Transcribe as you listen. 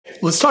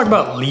let's talk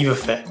about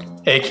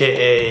Levophed,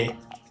 aka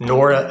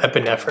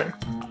Norepinephrine.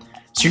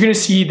 So you're gonna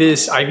see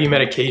this IV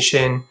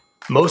medication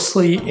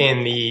mostly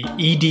in the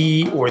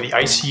ED or the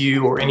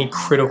ICU or any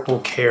critical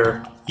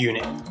care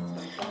unit.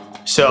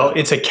 So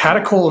it's a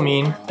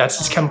catecholamine, that's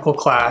its chemical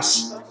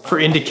class. For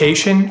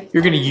indication,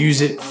 you're gonna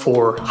use it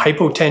for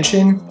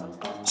hypotension,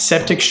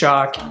 septic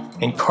shock,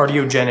 and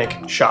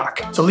cardiogenic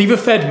shock. So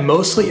Levophed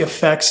mostly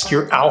affects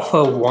your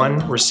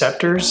alpha-1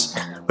 receptors,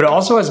 but it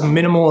also has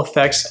minimal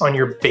effects on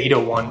your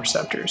beta-1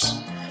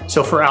 receptors.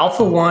 So for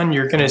alpha-1,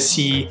 you're gonna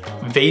see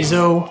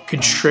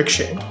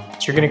vasoconstriction.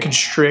 So you're gonna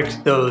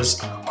constrict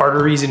those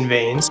arteries and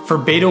veins. For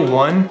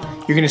beta-1,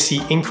 you're gonna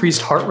see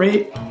increased heart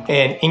rate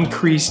and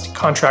increased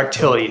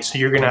contractility. So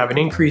you're gonna have an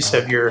increase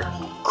of your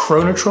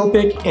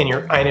chronotropic and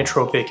your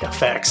inotropic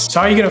effects. So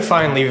how are you gonna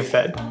find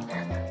Levophed?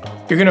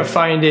 You're gonna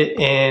find it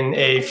in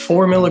a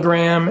 4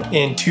 milligram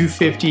in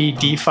 250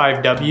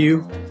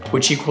 D5W,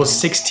 which equals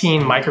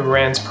 16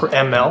 micrograms per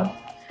ml.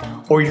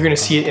 Or you're gonna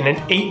see it in an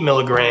 8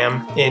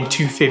 milligram in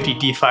 250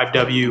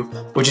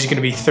 D5W, which is gonna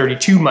be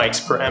 32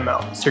 mics per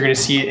ml. So you're gonna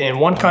see it in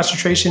one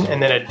concentration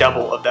and then a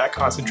double of that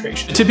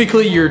concentration.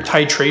 Typically your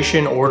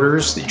titration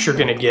orders that you're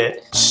gonna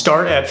get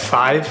start at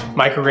 5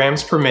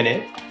 micrograms per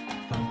minute,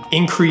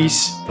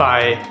 increase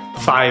by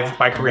 5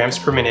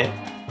 micrograms per minute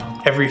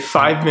every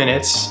 5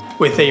 minutes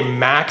with a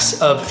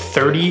max of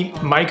 30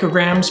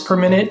 micrograms per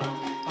minute.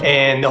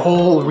 And the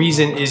whole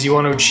reason is you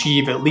want to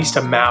achieve at least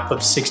a MAP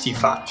of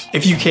 65.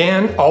 If you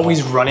can,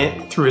 always run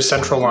it through a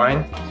central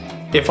line.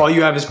 If all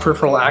you have is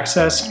peripheral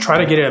access, try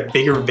to get a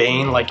bigger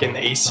vein like in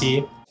the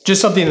AC. Just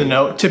something to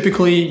note,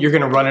 typically you're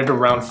gonna run it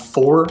around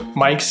 4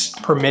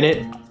 mics per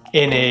minute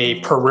in a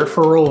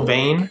peripheral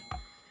vein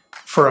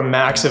for a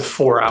max of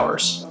 4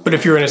 hours. But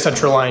if you're in a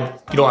central line,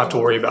 you don't have to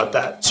worry about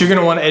that. So you're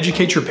gonna wanna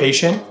educate your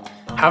patient,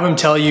 have them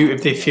tell you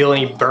if they feel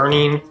any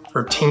burning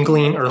or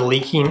tingling or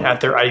leaking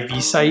at their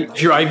IV site.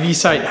 If your IV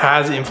site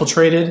has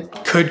infiltrated,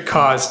 could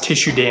cause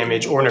tissue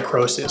damage or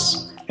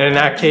necrosis. And in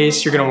that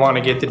case, you're gonna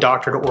wanna get the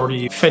doctor to order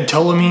you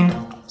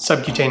phentolamine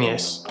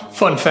subcutaneous.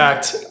 Fun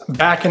fact,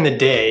 back in the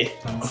day,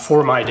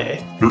 before my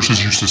day,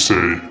 nurses used to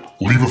say,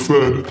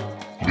 Levophed,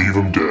 leave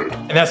them dead.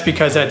 And that's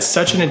because it had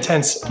such an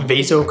intense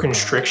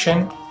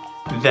vasoconstriction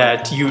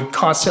that you would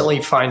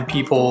constantly find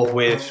people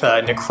with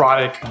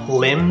necrotic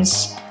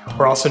limbs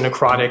or also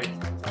necrotic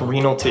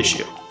renal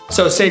tissue.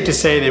 So it's safe to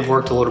say they've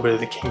worked a little bit of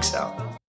the kinks out.